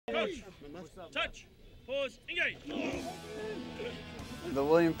Coach. Touch. Pause. Engage. The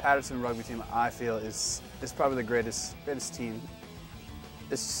William Paterson rugby team, I feel, is probably the greatest team.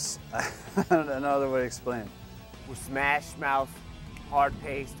 It's just, I don't know another way to explain. We're smash mouth,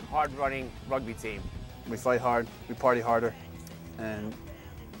 hard-paced, hard-running rugby team. We fight hard, we party harder, and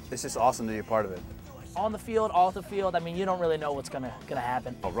it's just awesome to be a part of it. On the field, off the field, I mean, you don't really know what's gonna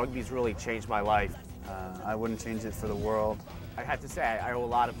happen. Rugby's really changed my life. I wouldn't change it for the world. I have to say, I owe a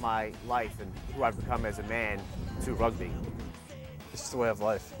lot of my life and who I've become as a man to rugby. It's just a way of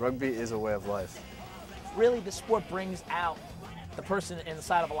life. Rugby is a way of life. Really, the sport brings out the person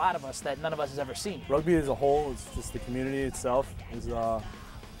inside of a lot of us that none of us has ever seen. Rugby as a whole, it's just the community itself is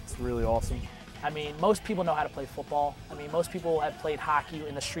it's really awesome. I mean, most people know how to play football. I mean, most people have played hockey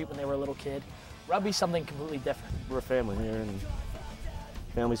in the street when they were a little kid. Rugby's something completely different. We're a family here, and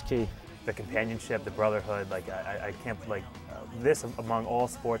family's key. The companionship, the brotherhood, like I can't this among all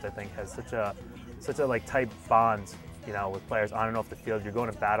sports, I think has such a like tight bond, you know, with players on and off the field. You're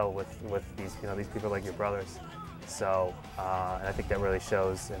going to battle with these, you know, these people like your brothers. So, and I think that really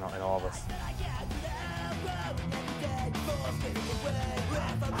shows in all of us.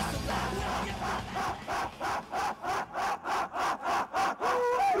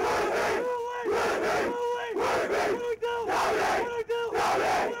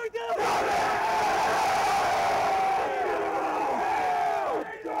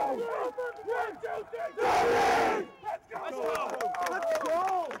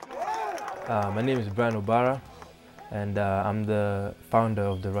 My name is Brian Obara, and I'm the founder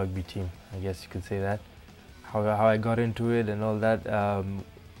of the rugby team. I guess you could say that. How I got into it and all that.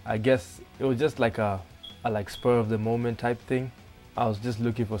 I guess it was just like a spur of the moment type thing. I was just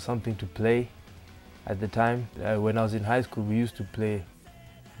looking for something to play at the time. When I was in high school, we used to play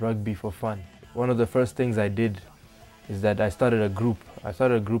rugby for fun. One of the first things I did is that I started a group. I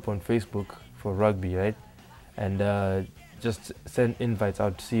started a group on Facebook for rugby, right? And just send invites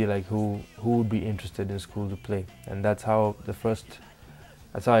out to see like who would be interested in school to play. And that's how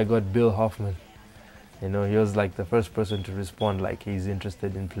I got Bill Hoffman. You know, he was like the first person to respond, like he's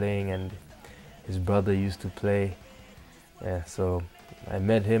interested in playing, and his brother used to play. Yeah, so I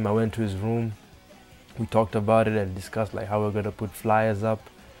met him, I went to his room, we talked about it and discussed like how we're gonna put flyers up,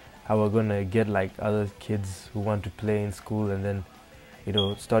 how we're gonna get like other kids who want to play in school, and then, you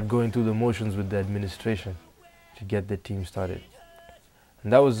know, start going through the motions with the administration to get the team started.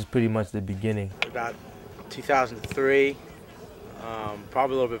 And that was pretty much the beginning. About 2003,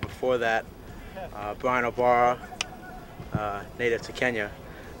 probably a little bit before that, Brian Obara, native to Kenya,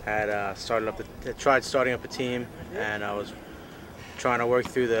 had tried starting up a team, and I was trying to work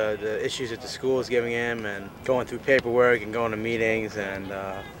through the issues that the school was giving him, and going through paperwork and going to meetings, and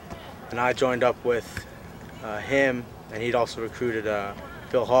I joined up with him, and he'd also recruited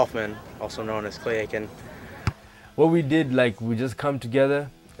Bill Hoffman, also known as Clay Aiken. What we did, like, we just come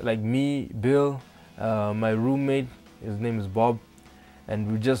together, like me, Bill, my roommate, his name is Bob, and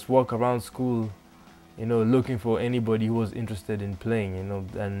we just walk around school, you know, looking for anybody who was interested in playing, you know,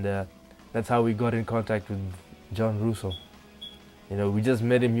 and that's how we got in contact with John Russo. You know, we just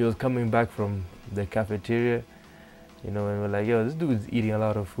met him, he was coming back from the cafeteria, you know, and we're like, yo, this dude's eating a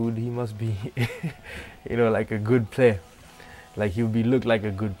lot of food, he must be, you know, like a good player. Like he would look like a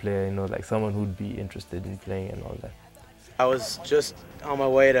good player, you know, like someone who'd be interested in playing and all that. I was just on my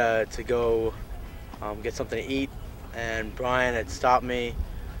way to go get something to eat, and Brian had stopped me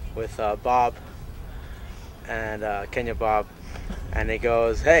with Bob and Kenya Bob, and he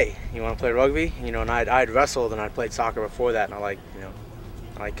goes, "Hey, you want to play rugby?" You know, and I'd wrestled and I'd played soccer before that, and I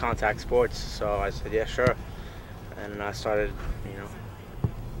like contact sports, so I said, "Yeah, sure," and I started, you know,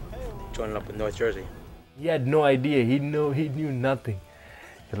 joining up in North Jersey. He had no idea. He knew nothing.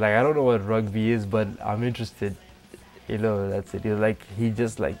 He's like, I don't know what rugby is, but I'm interested. You know, that's it. He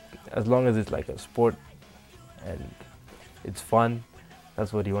just like, as long as it's like a sport and it's fun,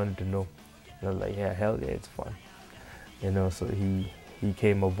 that's what he wanted to know. And I was like, yeah, hell yeah, it's fun. You know, so he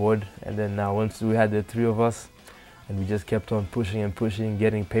came aboard, and then now once we had the three of us, and we just kept on pushing and pushing,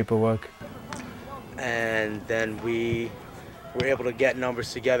 getting paperwork. And then we were able to get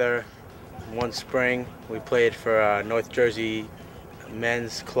numbers together. One spring, we played for North Jersey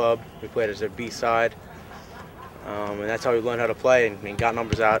Men's Club. We played as their B side, and that's how we learned how to play and got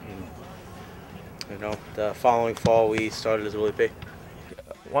numbers out. And, you know, the following fall, we started as Willie P.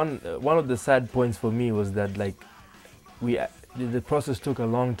 One of the sad points for me was that like the process took a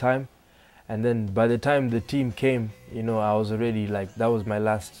long time, and then by the time the team came, you know, I was already like, that was my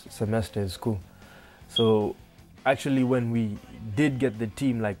last semester in school. So actually, when we did get the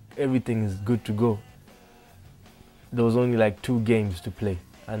team, like everything is good to go, there was only like 2 games to play.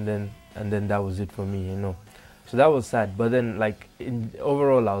 and then that was it for me, you know. So that was sad. But then, like,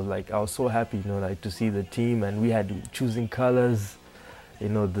 overall, I was so happy, you know, like, to see the team, and we had choosing colors, you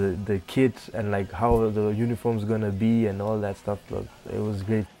know, the kit, and like how the uniform's gonna be and all that stuff. Look, it was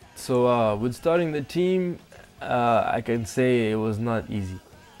great. So with starting the team, I can say it was not easy.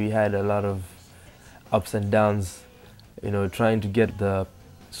 We had a lot of ups and downs, you know, trying to get the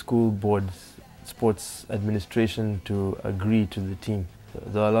school board's sports administration to agree to the team.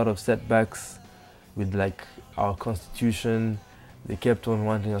 There were a lot of setbacks with like our constitution. They kept on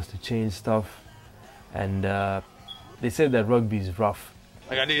wanting us to change stuff, and they said that rugby is rough.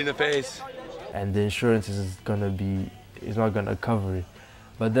 I got knee in the face. And the insurance is not gonna cover it.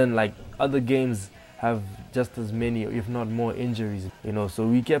 But then, like, other games have just as many, if not more, injuries, you know. So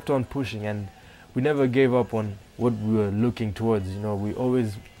we kept on pushing, and we never gave up on what we were looking towards, you know. We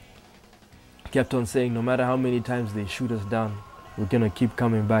always kept on saying, no matter how many times they shoot us down, we're gonna keep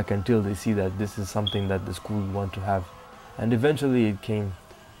coming back until they see that this is something that the school want to have. And eventually it came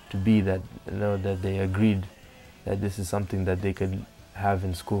to be that, you know, that they agreed that this is something that they could have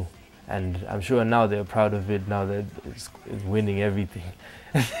in school. And I'm sure now they're proud of it, now that it's winning everything.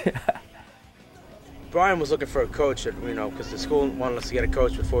 Brian was looking for a coach, you know, because the school wanted us to get a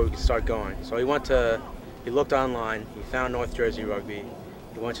coach before we could start going. So he looked online, he found North Jersey Rugby,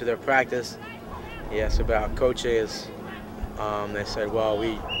 he went to their practice, he asked about coaches. They said, well,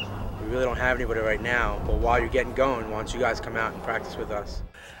 we really don't have anybody right now, but while you're getting going, why don't you guys come out and practice with us?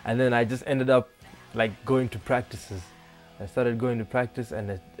 And then I just ended up like going to practices. I started going to practice,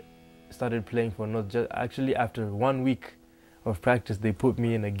 and I started playing for North Jersey. Actually, after 1 week of practice, they put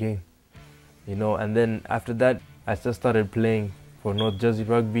me in a game, you know. And then after that, I just started playing for North Jersey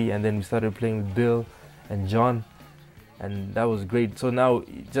Rugby, and then we started playing with Bill and John, and that was great. So now,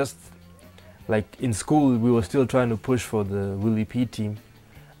 just like in school, we were still trying to push for the Willie P team,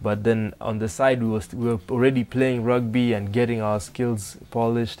 but then on the side, we were already playing rugby and getting our skills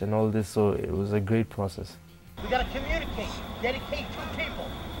polished and all this. So it was a great process. We gotta communicate, dedicate to people,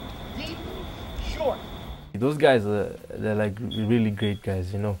 deep, short. Those guys, they're like really great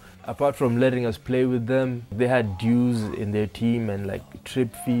guys, you know. Apart from letting us play with them, they had dues in their team and like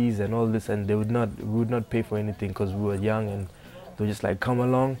trip fees and all this, and we would not pay for anything because we were young, and they were just like, come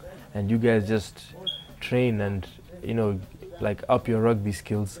along and you guys just train and, you know, like up your rugby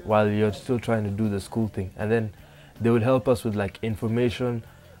skills while you're still trying to do the school thing. And then they would help us with like information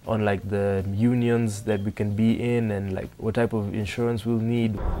on like the unions that we can be in and like what type of insurance we'll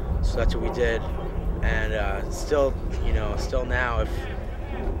need. So that's what we did, and still now, if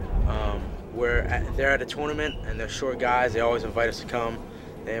they're at a tournament and they're short guys, they always invite us to come.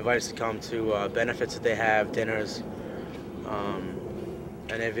 They invite us to come to benefits that they have, dinners,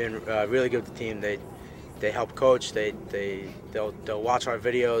 and they've been really good with the team. They help coach. They'll watch our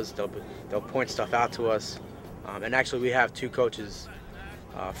videos. They'll point stuff out to us, and actually we have 2 coaches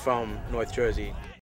from North Jersey.